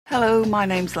Hello, my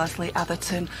name's Lesley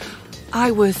Atherton. I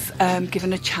was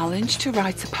given a challenge to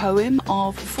write a poem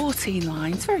of 14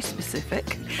 lines, very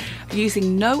specific,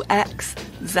 using no X,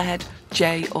 Z,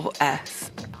 J or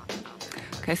S.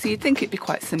 Okay, so you'd think it'd be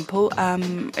quite simple.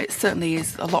 It certainly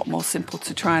is a lot more simple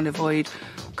to try and avoid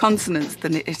consonants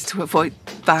than it is to avoid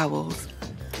vowels.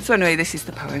 So anyway, this is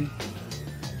the poem.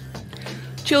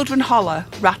 Children holler,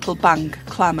 rattle, bang,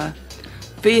 clamour.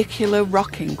 Vehicular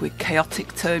rocking with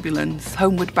chaotic turbulence.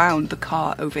 Homeward bound, the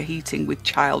car overheating with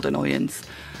child annoyance.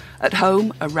 At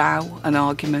home, a row, an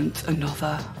argument,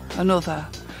 another.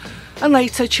 And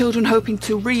later, children hoping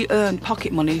to re-earn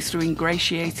pocket money through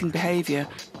ingratiating behaviour.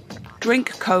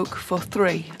 Drink Coke for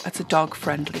 3 at a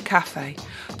dog-friendly cafe.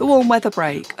 The warm weather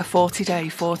break, a 40-day,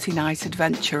 40-night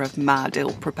adventure of mad,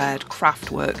 ill-prepared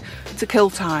craft work to kill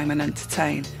time and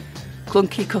entertain.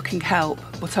 Clunky cooking help,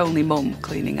 but only mum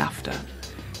cleaning after.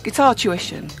 Guitar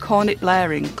tuition, cornet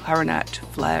blaring, clarinet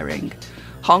flaring.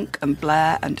 Honk and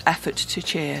blare and effort to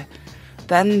cheer.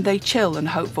 Then they chill and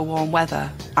hope for warm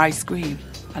weather, ice cream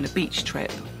and a beach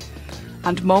trip.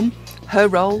 And mum, her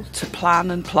role to plan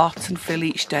and plot and fill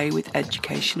each day with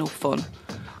educational fun,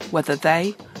 whether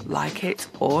they like it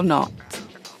or not.